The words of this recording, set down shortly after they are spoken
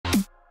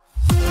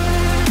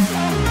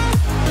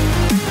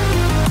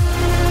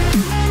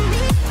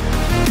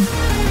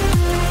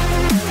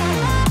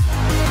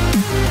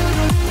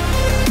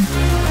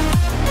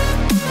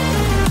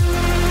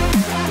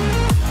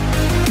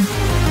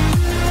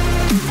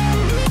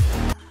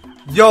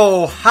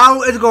Yo,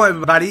 how is it going,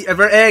 everybody?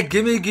 EverTastic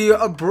giving you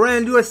a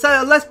brand new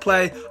exciting Let's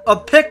Play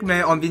of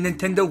Pikmin on the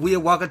Nintendo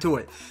Wii. Welcome to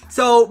it.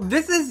 So,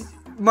 this is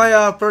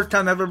my first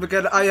time ever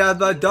because I have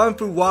done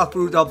through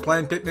walkthroughs of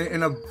playing Pikmin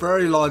in a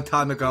very long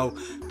time ago,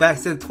 back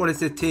since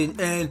 2016,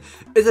 and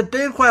it's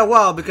been quite a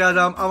while because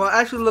I'm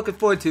actually looking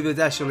forward to this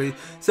actually.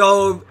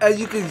 So, as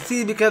you can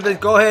see, because they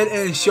go ahead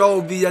and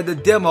show the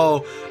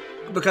demo,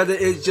 because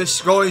it's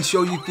just going to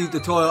show you through the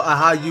tutorial on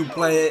how you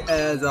play it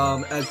as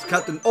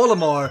Captain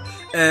Olimar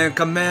and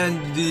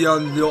command the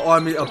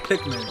army of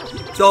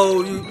Pikmin.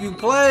 So you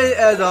play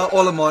as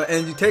Olimar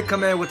and you take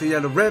command with the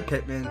Red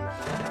Pikmin,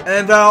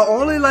 and there are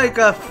only like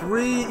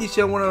 3 each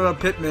and one of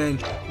the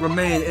Pikmin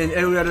remain in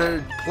every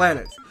other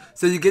planet.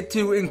 So you get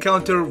to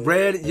encounter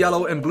red,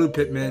 yellow, and blue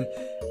Pikmin,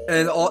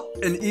 and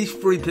each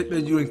 3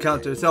 Pikmin you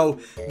encounter. So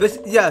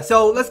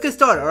so let's get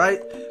started, alright?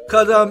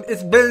 Because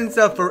it's been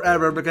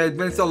forever, because it's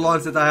been so long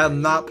since I have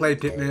not played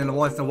Pikmin in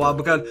once in a while,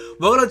 because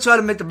we're going to try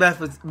to make the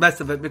best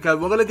of it, because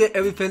we're going to get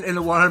everything in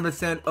the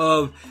 100%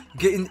 of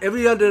getting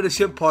every other the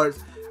ship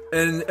parts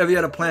in every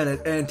other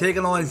planet and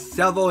taking on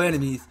several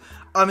enemies.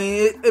 I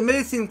mean, it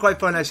may seem quite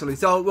fun actually.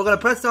 So we're going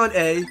to press on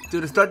A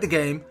to start the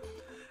game,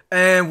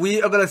 and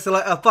we are going to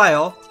select a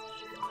file.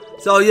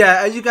 So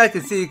yeah, as you guys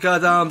can see,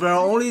 because there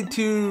are only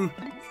two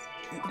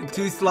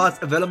slots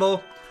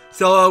available.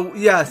 So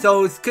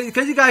so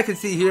because you guys can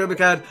see here,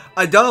 because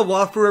I done a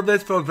walkthrough of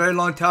this for a very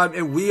long time,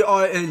 and we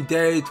are in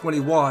day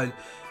 21,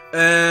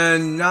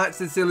 and not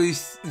sincerely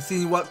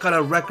seeing what kind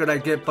of record I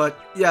get, but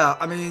yeah,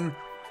 I mean,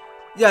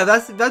 yeah,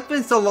 that's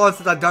been so long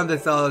since I've done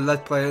this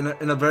Let's Play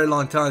in a very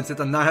long time, since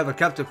I not have a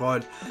capture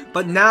card.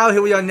 But now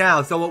here we are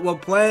now, so we're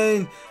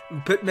playing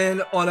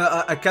Pikmin on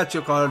a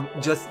capture card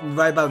just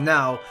right about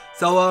now.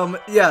 So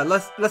yeah,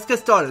 let's get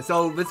started.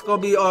 So this is gonna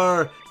be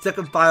our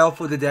second file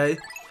for the day.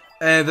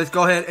 And let's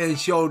go ahead and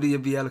show the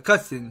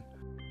cutscene.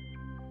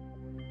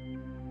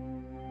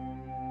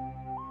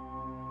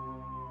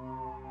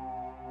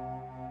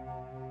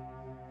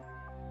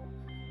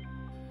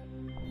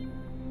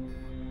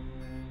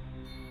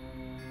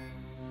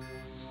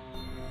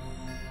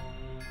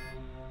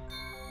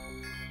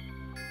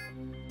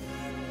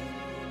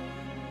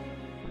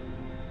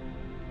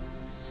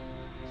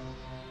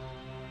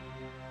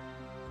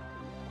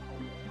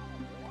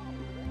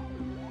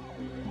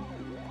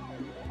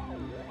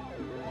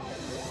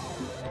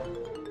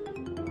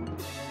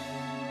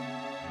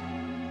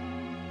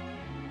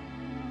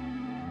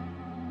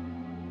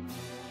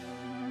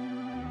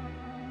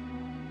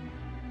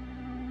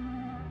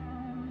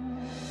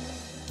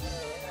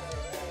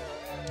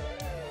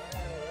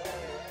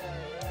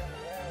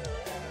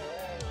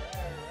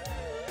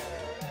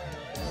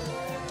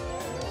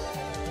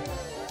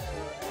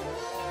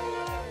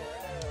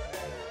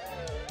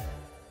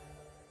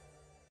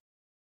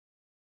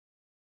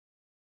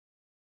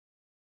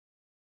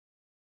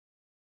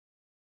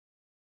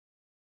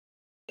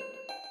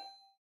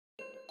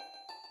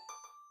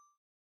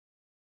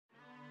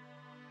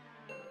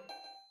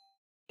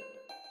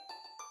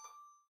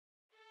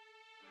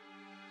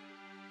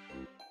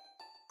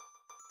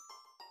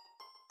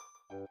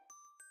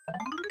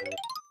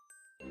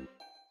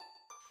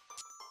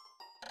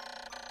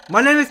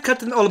 My name is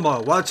Captain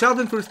Olimar. While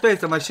traveling through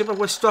space, my ship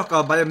was struck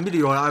by a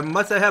meteor. I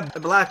must have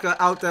black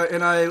out there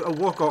in a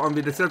walker on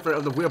the surface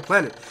of the weird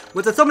planet.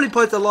 With so many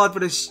parts aloft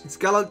for the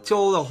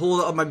skeletal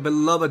hull of my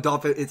beloved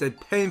Dolphin, it's a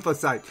painful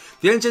sight.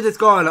 The engine is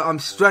gone. I'm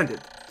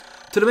stranded.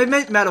 To the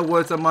matter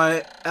words of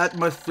my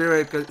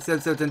atmospheric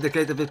sensors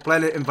indicate that this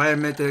planet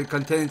environment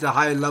contains a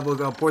high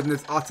levels of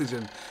poisonous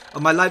oxygen.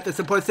 My life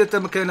support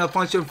system can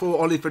function for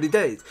only 30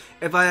 days.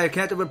 If I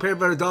can't repair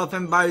the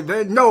Dolphin by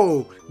then,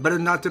 no! Better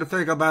not to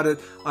think about it.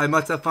 I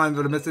must find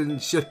the missing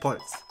ship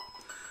parts.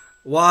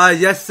 Why,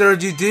 yes sir,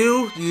 you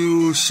do.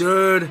 You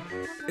should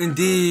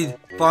indeed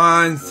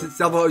find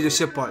several of your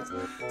ship parts.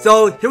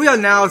 So here we are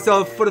now.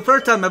 So for the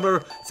first time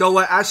ever, so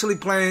we're actually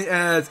playing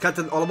as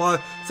Captain Olimar.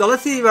 So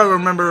let's see if I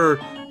remember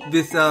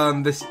this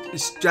this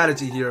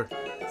strategy here.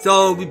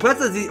 So we press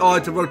the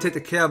ZR to rotate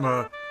the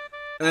camera.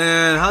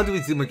 And how do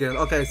we zoom again?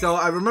 Okay, so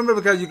I remember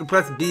because you can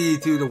press B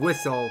to the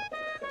whistle.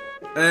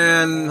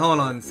 And hold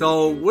on.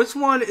 So which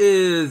one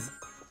is?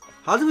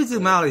 How do we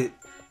zoom out it?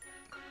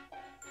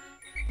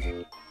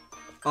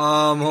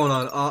 Hold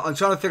on. I'm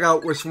trying to figure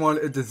out which one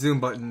is the zoom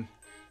button.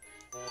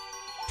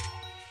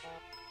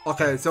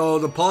 Okay, so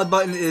the pause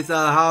button is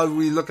how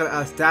we look at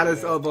our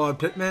status of our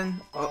Pikmin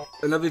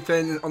and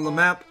everything on the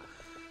map.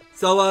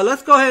 So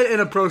let's go ahead and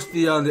approach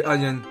the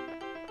onion.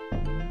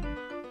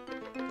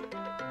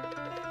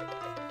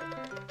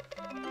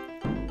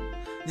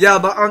 Yeah,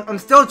 but I'm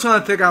still trying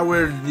to figure out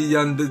where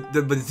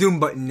the zoom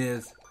button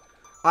is.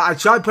 I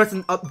tried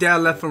pressing up,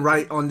 down, left, and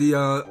right on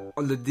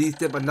the D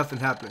stick, but nothing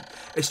happened.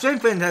 A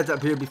strange thing has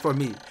appeared before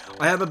me.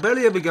 I have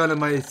barely begun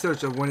my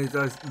search of when it's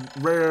as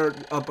rare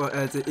up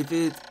as if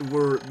it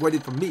were waiting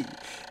for me.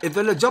 If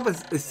it drop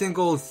a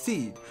single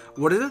seed,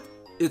 what is it?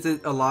 Is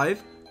it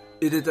alive?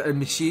 Is it a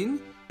machine?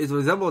 It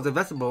resembles a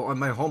vegetable on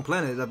my home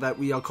planet that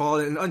we are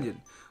calling an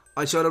onion.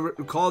 I shall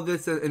call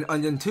this an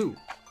onion too.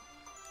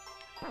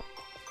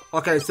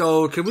 Okay,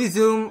 so can we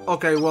zoom?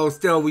 Okay, well,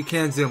 still we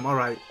can zoom. All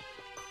right.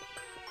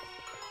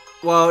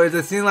 Well,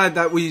 it seems like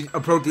that we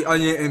approach the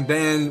onion and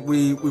then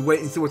we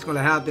wait and see what's going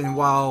to happen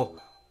while...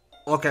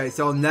 Okay,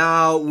 so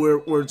now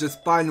we're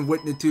just finding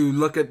witness to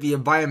look at the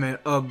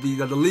environment of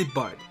the leaf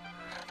bud.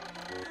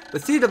 The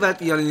seed of that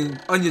the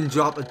onion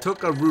dropped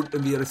took a root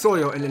in the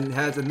soil and it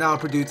has now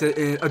produced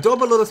an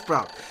adorable little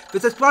sprout.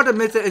 This sprout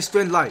emits a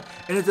strange light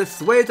and it just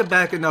sways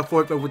back and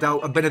forth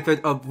without a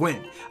benefit of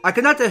wind. I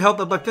cannot help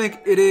it but think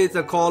it is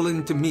a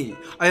calling to me.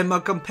 I am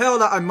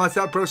compelled that I must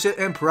approach it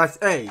and press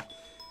A.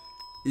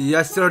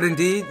 Yes, sir,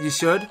 indeed, you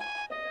should.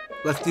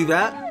 Let's do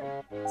that.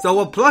 So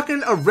we're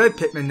plucking a Red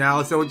Pikmin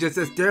now, so it's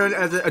just staring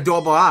at its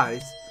adorable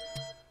eyes.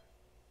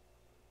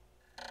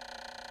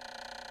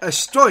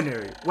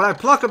 Extraordinary. When I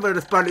pluck over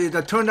the spider,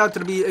 it turned out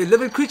to be a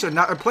living creature,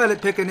 not a planet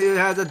pick, and it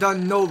has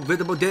done no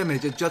visible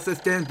damage. It just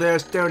stands there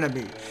staring at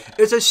me.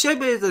 Its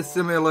shape is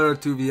similar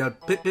to the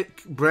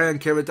Pikmin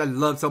brand carrot I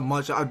love so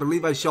much. I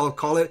believe I shall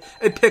call it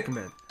a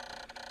Pikmin.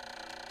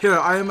 Here,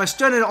 I am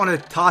stranded on a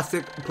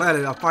toxic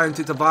planet, fighting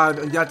to survive,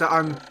 and yet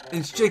I'm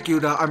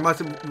insecure that I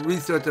must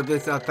research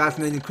this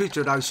fascinating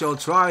creature. I shall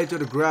try to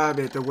grab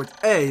it with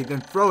A, then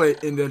throw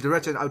it in the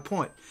direction I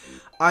point.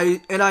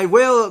 I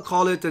will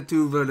call it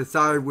to the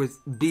side with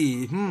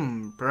B.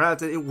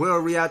 Perhaps it will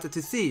react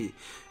to C.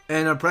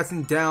 And I'm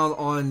pressing down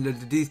on the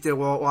D stick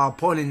while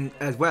pointing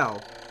as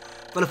well.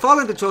 But the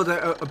following controls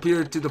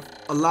appear to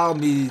allow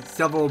me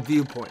several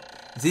viewpoints.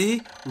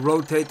 Z,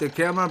 rotate the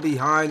camera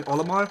behind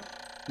Olimar.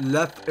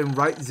 Left and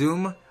right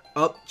zoom.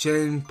 Up,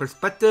 change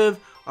perspective.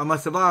 I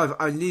must survive.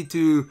 I need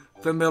to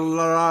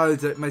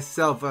familiarize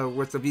myself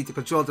with the VT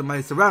controls of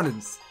my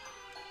surroundings.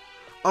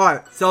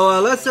 Alright,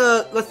 so let's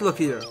look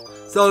here.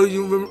 So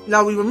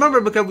now we remember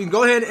because we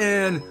go ahead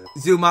and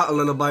zoom out a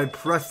little by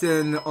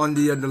pressing on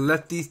the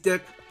left D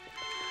stick.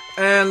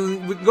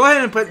 And we go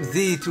ahead and press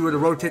Z to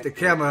rotate the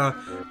camera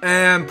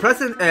and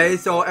pressing A.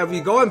 So as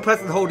we go and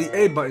press and hold the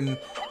A button,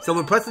 so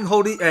we're pressing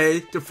hold the A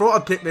to throw a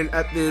Pikmin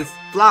at this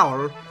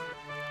flower,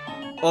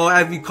 or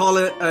as we call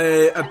it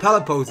a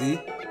pallet posy.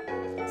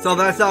 So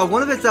that's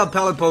one of its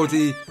pallet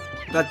posy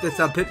that this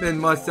Pikmin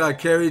must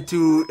carry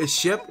to its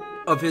ship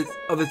of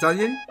its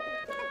onion.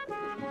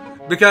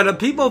 Because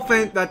people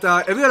think that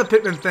every other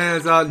Pikmin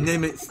fans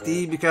name it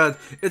Steve, because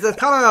it's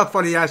kind of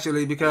funny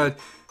actually, because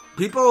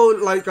people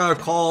like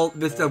call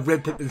this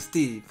Red Pikmin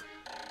Steve.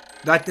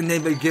 That's the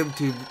name they give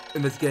to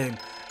in this game.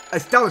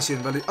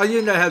 Astonishing, but the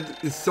onion that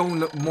has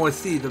sown more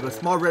seeds of a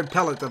small red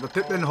pellet of a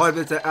Pikmin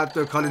harvest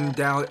after cutting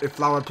down a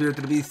flower appears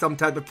to be some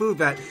type of food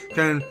that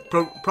can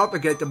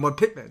propagate the more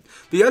Pikmin.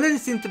 The onion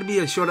seems to be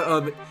a sort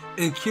of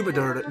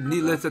incubator.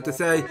 Needless to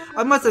say,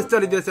 I must have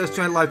studied this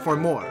strange life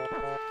form more.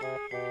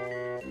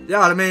 Yeah,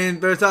 I mean,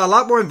 there's a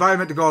lot more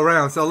environment to go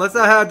around. So let's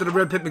have the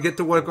Red Pikmin get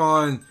to work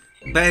on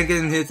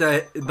banging its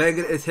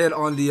head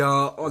on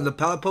the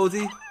pallet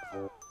posy.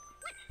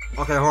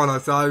 Okay, hold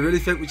on. So I really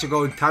think we should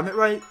go and time it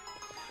right.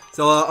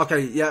 So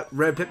okay, yeah,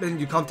 Red Pikmin,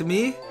 you come to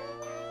me,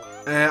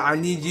 and I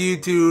need you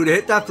to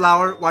hit that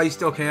flower while you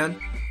still can.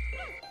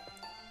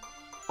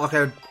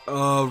 Okay,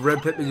 Red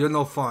Pikmin, you're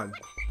no fun.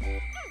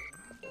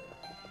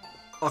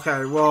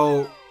 Okay,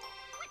 well.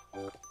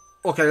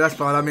 Okay, that's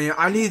fine. I mean,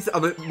 I need a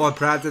bit more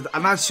practice.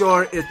 I'm not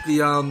sure if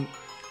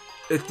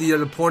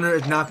the pointer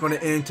is not going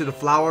to aim to the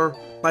flower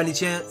by any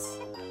chance.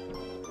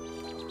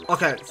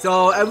 Okay,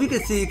 so as we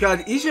can see, because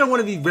each one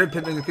of these Red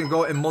Pikmin can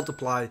go and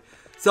multiply.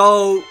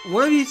 So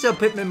one of each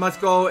Pikmin must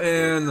go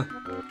and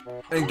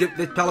get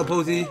this pallet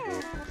posy.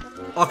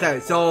 Okay,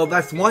 so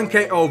that's 1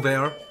 KO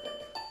there.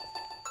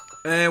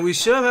 And we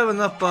should have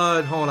enough,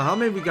 but hold on, how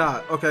many we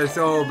got? Okay,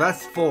 so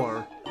that's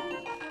 4.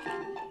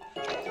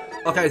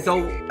 Okay,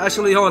 so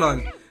actually, hold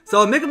on.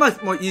 So to make it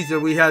much more easier,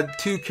 we had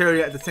 2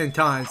 carry at the same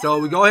time. So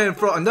we go ahead and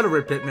throw another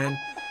Red Pikmin.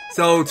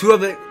 So two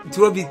of these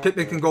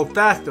Pikmin can go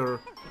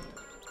faster.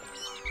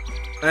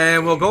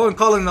 And we'll go and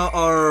call in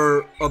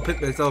our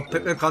Pikmin. So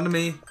Pikmin, come to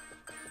me.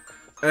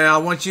 And I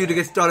want you to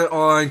get started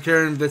on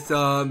carrying this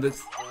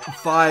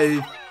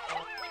 5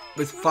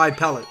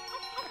 pellet.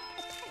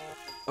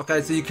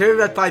 Okay, so you carry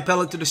that 5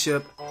 pellet to the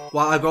ship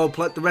while I go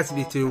pluck the rest of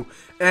these 2.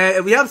 And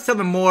if we have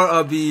 7 more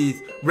of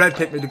these Red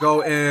Pikmin to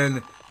go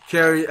and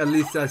carry at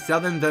least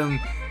 7,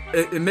 then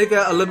it make it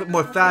a little bit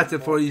more faster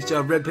for each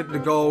Red Pikmin to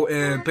go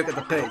and pick up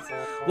the pace.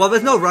 Well,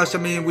 there's no rush. I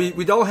mean,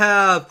 we don't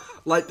have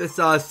like this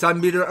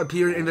sun meter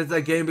appearing in this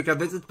game, because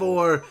this is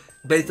for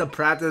basic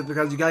practice,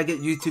 because you gotta get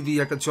used to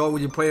the control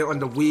when you play it on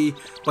the Wii,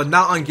 but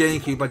not on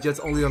GameCube, but just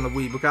only on the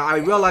Wii. Because I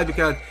realized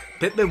because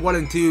Pikmin 1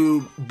 and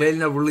 2 been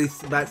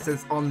released back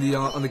since on the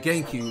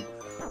GameCube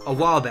a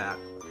while back.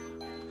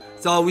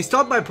 So we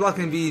start by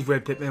plucking these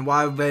Red Pikmin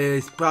while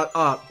they sprout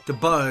up to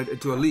bud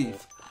into a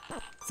leaf.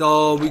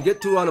 So we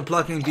get to the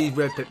plucking these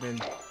Red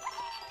Pikmin.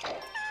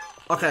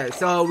 Okay,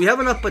 so we have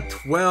enough for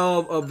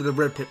 12 of the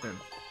Red Pikmin.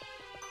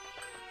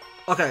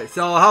 Okay,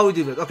 so how we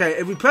do this? Okay,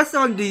 if we press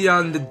on the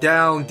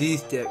down D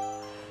stick,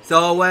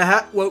 so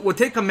we'll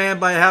take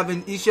command by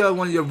having each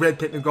one of your Red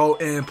Pikmin go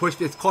and push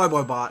this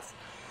cardboard box.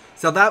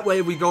 So that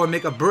way we go and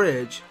make a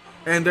bridge.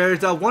 And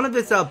there's one of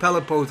this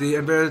pellet posy,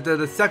 and there's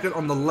the second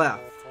on the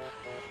left.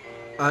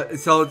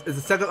 So it's the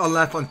second on the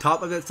left on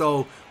top of it,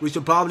 so we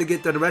should probably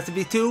get the rest of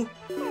these two.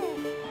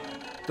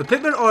 The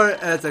Pikmin are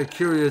as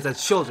curious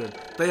as children.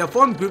 They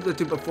form groups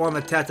to perform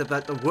a task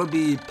that would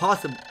be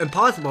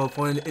impossible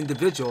for an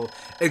individual.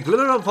 A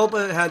glimmer of hope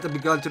has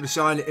begun to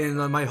shine in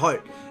my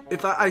heart.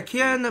 If I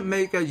can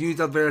make use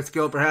of their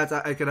skill, perhaps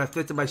I can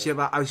fix my ship.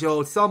 I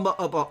shall sum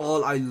up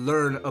all I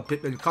learned of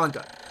Pikmin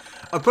conduct.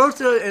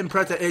 Approach and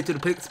press A to the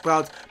pick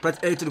sprouts, press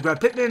A to grab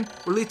Pikmin,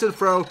 release to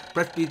throw,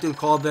 press B to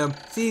call them,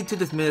 C to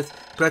dismiss,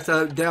 press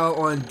down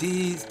on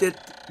D stick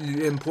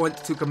and point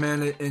to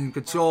command and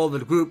control the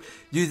group,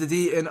 use the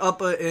D and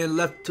up and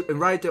left and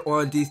right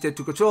on D stick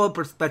to control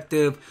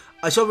perspective.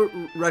 I show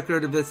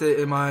record of this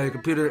in my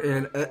computer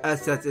and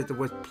access it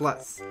with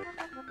plus.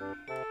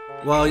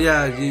 Well,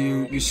 yeah,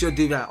 you should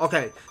do that.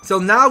 Okay, so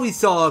now we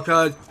saw,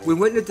 because we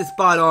witnessed the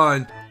spot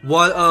on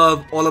one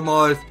of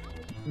Olimar's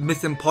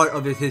missing part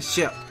of his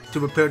ship to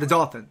repair the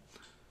Dolphin.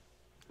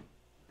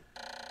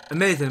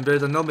 Amazing,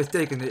 there's no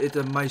mistake in it.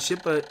 My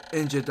ship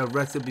injured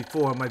rested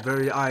before my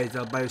very eyes.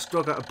 By a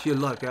stroke of pure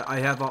luck, I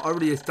have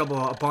already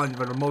stumbled upon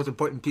the most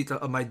important piece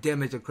of my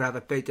damaged craft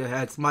that fate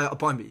had smiled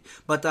upon me.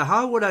 But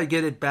how would I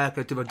get it back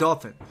to the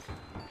Dolphin?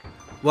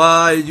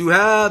 Well, you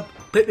have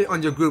Pikmin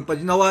on your group, but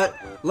you know what?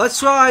 Let's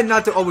try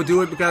not to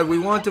overdo it, because we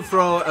want to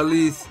throw at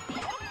least,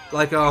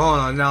 like, hold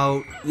on,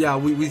 now, yeah,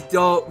 we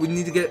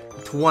need to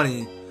get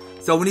 20.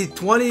 So we need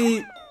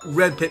 20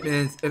 red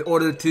Pikmins in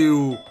order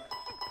to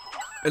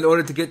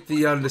get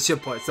the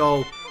ship part.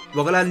 So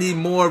we're gonna need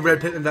more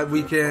red Pikmin that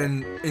we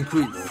can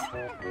increase.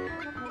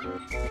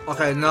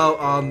 Okay,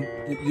 now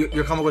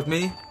you're coming with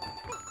me.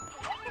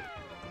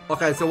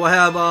 Okay, so we'll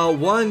have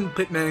one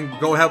Pikmin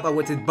go help out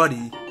with his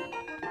buddy.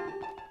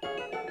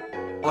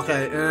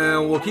 Okay,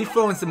 and we'll keep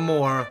throwing some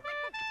more.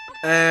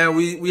 And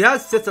we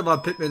have 6 of our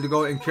Pikmin to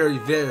go and carry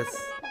this.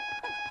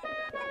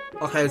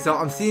 Okay, so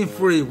I'm seeing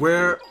 3.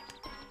 Where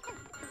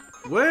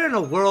in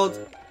the world?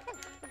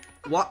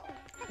 What?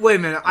 Wait a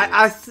minute,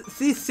 I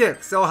see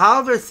 6, so how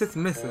are there 6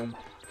 missing?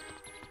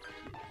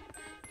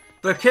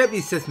 There can't be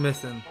 6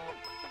 missing.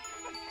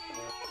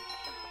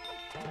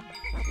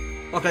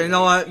 Okay, you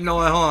know what,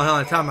 hold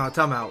on, time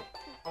out.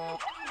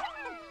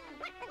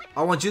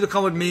 I want you to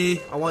come with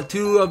me. I want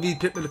 2 of these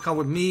Pikmin to come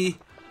with me.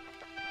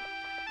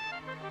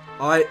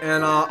 Alright,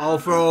 and I'll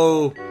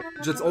throw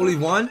just only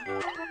 1.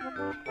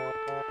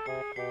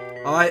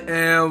 Alright,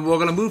 and we're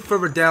gonna move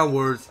further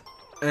downwards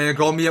and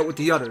go meet up with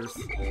the others.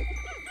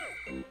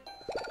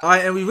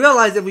 Alright, and we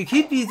realize if we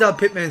keep these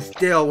Pikmin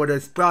stale where they're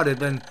sprouted,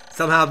 then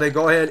somehow they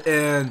go ahead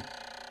and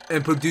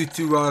produce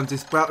to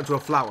sprout into a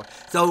flower.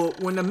 So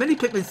when the many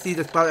Pikmin seeds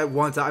are sprout at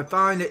once, I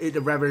find it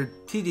rather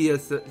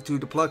tedious to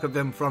pluck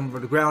them from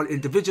the ground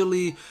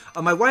individually.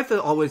 My wife has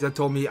always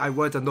told me I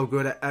was no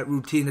good at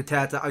routine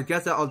tasks. I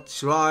guess I'll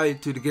try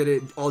to get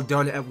it all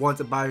done at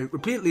once by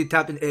repeatedly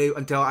tapping A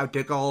until I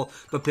pick all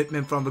the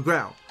Pikmin from the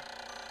ground.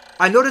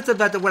 I noticed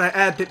that when I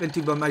add Pikmin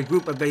to my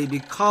group, they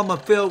become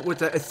filled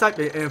with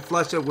excitement and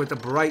flush with a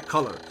bright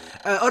color.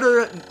 At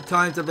other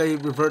times, they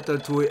revert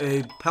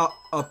to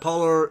a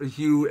polar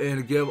hue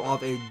and give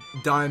off a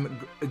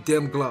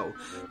dim glow.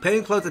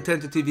 Paying close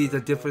attention to these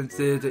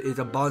differences is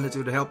a bonus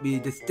to help me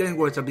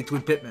distinguish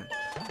between Pikmin.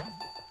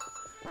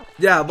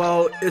 Yeah,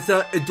 well, it's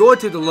door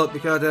to the look,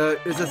 because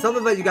it's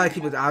something that you gotta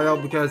keep an eye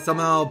out, because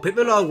somehow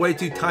Pikmin are way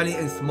too tiny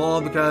and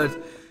small, because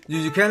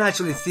you can't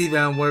actually see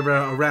them where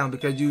they're around,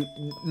 because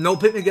no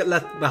Pikmin get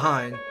left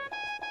behind.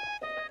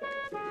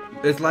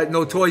 It's like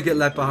no toy get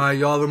left behind.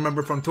 Y'all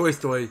remember from Toy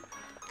Story.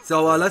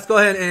 So let's go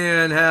ahead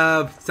and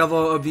have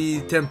several of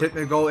these 10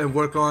 Pikmin go and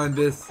work on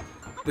this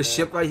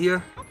ship right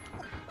here.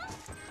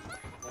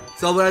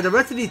 So the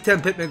rest of these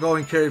 10 Pikmin go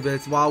and carry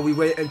this while we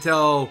wait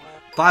until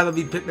 5 of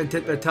these Pikmin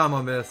take their time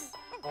on this.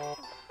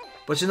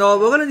 But you know,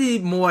 we're gonna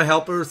need more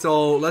helpers,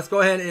 so let's go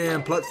ahead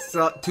and plus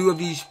 2 of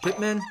these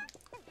Pikmin.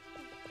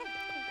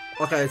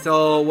 Okay,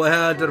 so we'll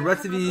have the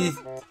rest of these.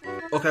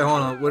 Okay,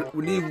 hold on.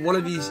 We need one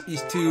of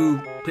each 2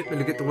 Pikmin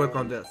to get to work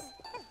on this.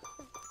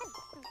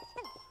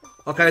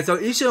 Okay, so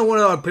each one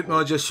of our Pikmin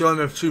will just show them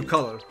their true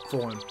color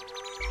form.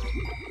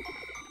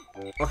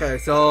 Okay,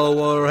 so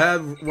we'll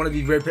have one of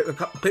these red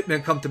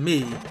Pikmin come to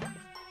me.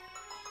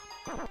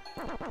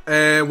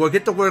 And we'll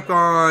get to work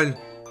on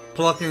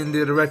plucking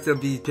the rest of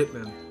these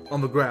Pikmin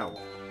on the ground.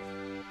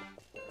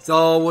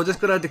 So we're just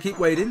gonna have to keep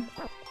waiting.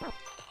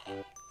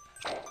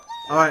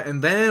 Alright,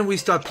 and then we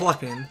start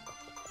plucking.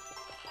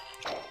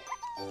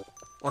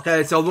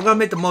 Okay, so we're gonna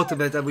make the most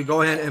of it that we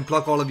go ahead and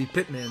pluck all of these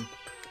Pikmin.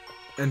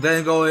 And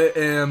then go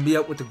and meet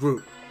up with the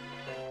group.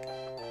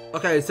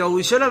 Okay, so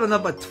we should have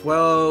enough by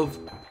 12,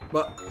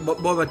 but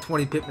more than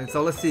 20 Pikmin,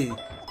 so let's see.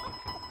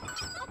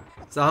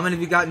 So how many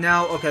have we got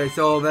now? Okay,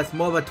 so that's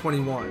more than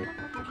 21.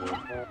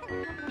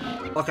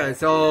 Okay,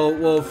 so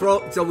we'll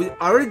throw, so we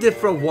already did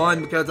throw 1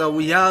 because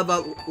we have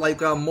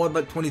more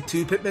than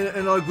 22 Pikmin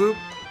in our group.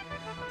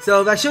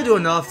 So that should do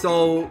enough,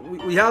 so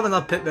we have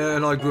enough Pikmin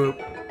in our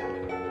group.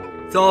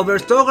 So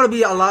there's still going to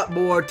be a lot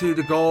more to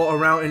go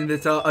around in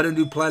this other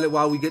new planet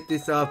while we get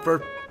this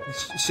first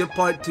ship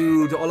part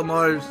to the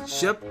Olimar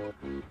Ship,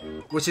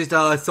 which is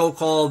the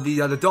so-called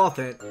the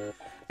Dolphin.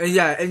 And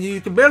yeah, and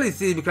you can barely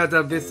see because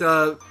of this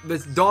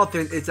this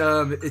Dolphin.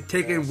 It's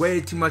taking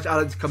way too much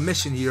out of the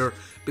commission here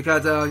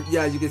because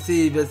yeah, you can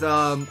see this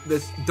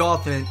this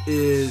Dolphin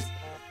is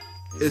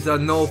a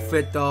no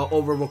fit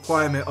over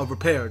requirement of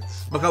repaired,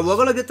 because we're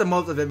gonna get the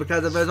most of it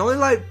because there's only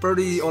like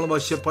 30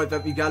 Olimar Ship points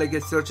that we gotta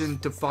get searching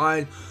to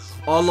find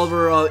all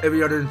over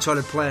every other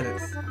uncharted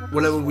planets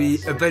whenever we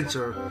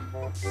adventure.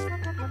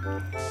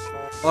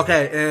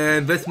 Okay,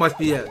 and this must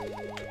be it.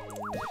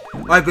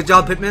 Alright, good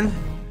job, Pikmin.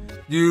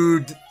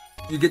 You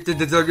get to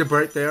deserve your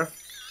break there.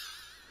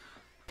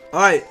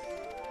 Alright,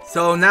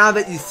 so now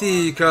that you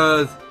see,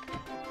 because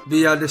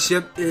the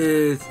ship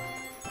is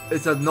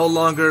no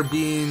longer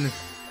being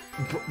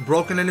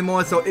broken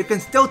anymore, so it can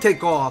still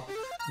take off,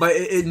 but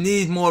it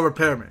needs more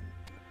repairment.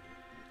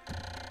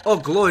 Oh,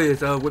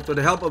 glorious! With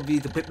the help of the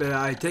Pikmin,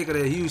 I taken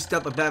a huge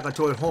step back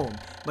toward home.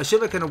 My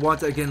ship kind of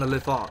wants again to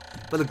lift off,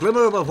 but the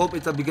glimmer of hope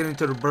is beginning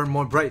to burn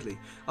more brightly.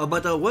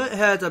 But what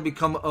has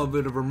become of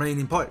the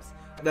remaining parts?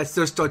 Let's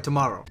still start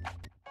tomorrow.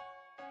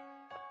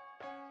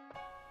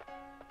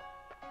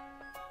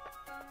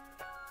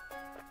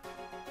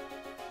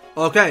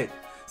 Okay,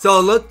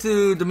 so look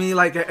to me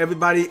like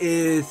everybody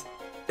is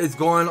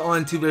going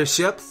on to their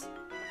ships.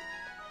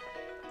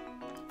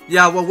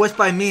 Yeah, well, which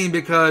I mean,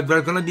 because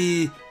there's gonna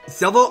be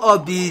several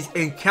of these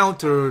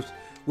encounters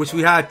which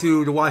we had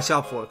to watch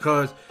out for,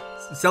 because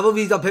several of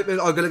these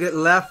Pikmin are gonna get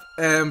left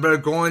and they're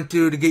going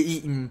to get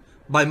eaten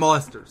by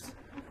monsters.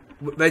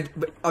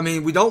 I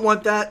mean, we don't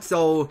want that,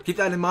 so keep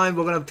that in mind.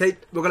 We're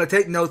gonna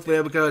take notes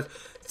there because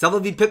several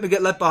of these Pikmin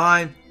get left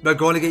behind. They're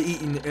going to get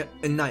eaten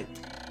at night.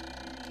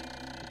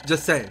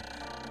 Just saying.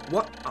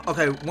 What?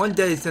 Okay, one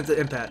day since the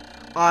impact,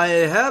 I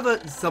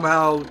haven't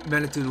somehow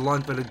managed to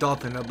launch for the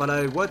Dolphin, but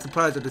I was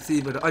surprised to see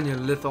the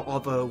onion lift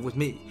off with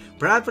me.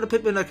 Perhaps for the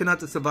Pikmin I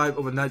cannot survive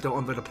overnight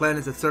on the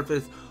planet's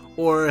surface,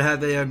 or have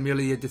they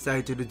merely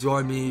decided to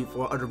join me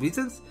for other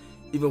reasons?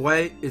 Either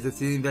way, it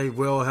seems they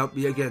will help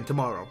me again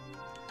tomorrow.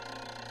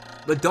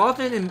 The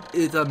Dolphin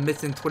is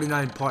missing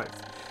 29 parts.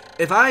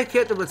 If I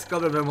can't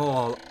discover them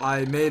all,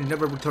 I may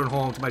never return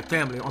home to my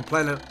family on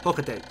planet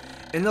Hokate.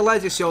 In the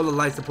lights show the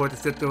life support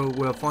system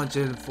will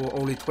function for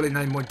only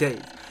 29 more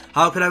days.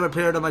 How can I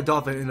repair my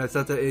Dolphin in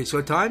such a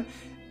short time?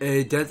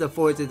 A dense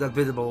forest is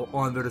visible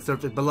on the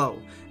surface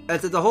below.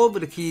 As the whole of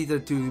the keys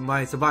to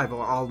my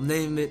survival, I'll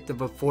name it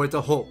the Forest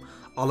of Hope.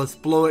 I'll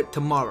explore it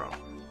tomorrow.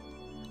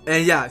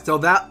 And yeah, so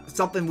that's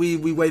something we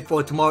wait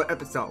for tomorrow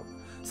episode.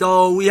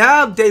 So we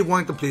have day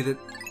 1 completed.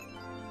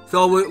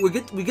 So we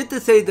get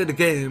to save the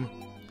game.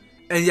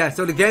 And yeah,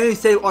 so the game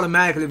saves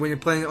automatically when you're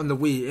playing on the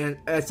Wii.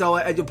 And so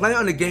as you're playing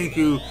on the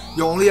GameCube,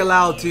 you're only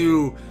allowed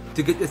to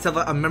get yourself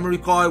a memory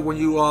card when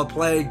you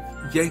play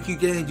GameCube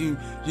games.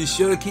 You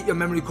should keep your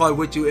memory card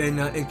with you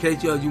in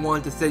case you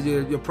want to save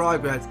your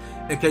progress,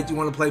 in case you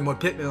want to play more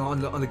Pikmin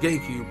on the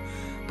GameCube.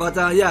 But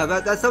yeah,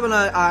 that's something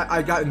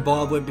I got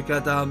involved with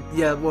because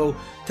yeah, well,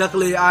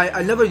 technically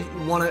I never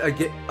wanted to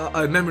get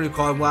a memory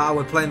card while I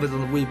was playing this on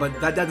the Wii, but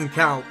that doesn't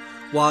count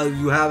while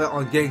you have it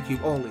on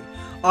GameCube only.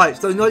 Alright,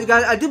 so you know, you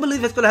guys, I do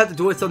believe it's going to have to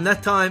do it. So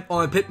next time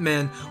on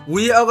Pikmin,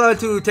 we are going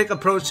to take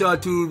approach to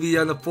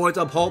the Forest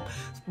of Hope.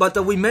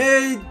 But we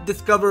may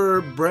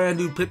discover brand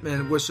new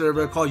Pikmin, which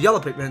are called Yellow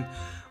Pikmin.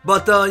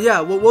 But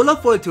yeah, we'll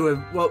look forward to it.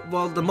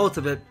 Well, the most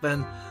of it,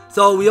 Ben.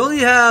 So we only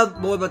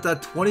have more than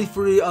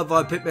 23 of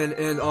our Pikmin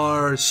in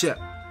our ship.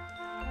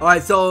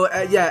 Alright, so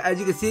yeah, as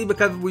you can see,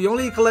 because we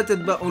only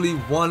collected only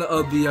one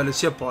of the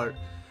ship part.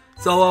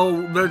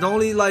 So there's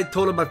only like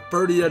total about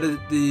 30 of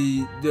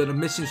the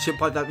mission ship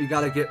part that we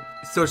gotta get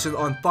searching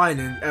on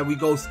finding, and we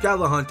go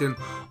scavenger hunting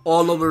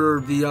all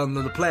over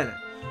the planet.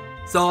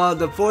 So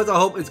the Forest of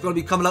Hope is going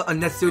to be coming up on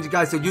next series,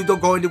 guys. So you don't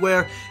go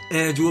anywhere,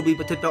 and you will be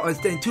particular on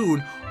staying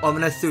tuned on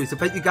the next series. So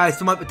thank you guys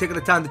so much for taking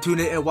the time to tune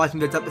in and watching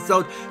this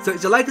episode. So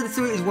if you like the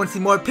series and you want to see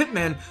more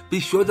Pikmin, be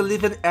sure to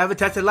leave an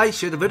EverTastic like,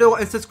 share the video,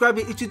 and subscribe.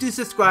 If you do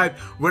subscribe,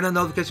 ring the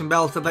notification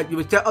bell so that you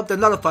will get up the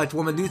notified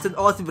when the news and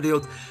awesome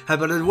videos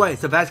have on the way.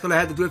 So that's going to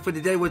have to do it for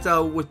today with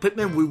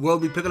Pikmin. We will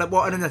be picking up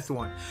more on the next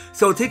one.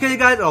 So take care, you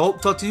guys. I hope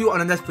to talk to you on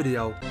the next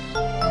video.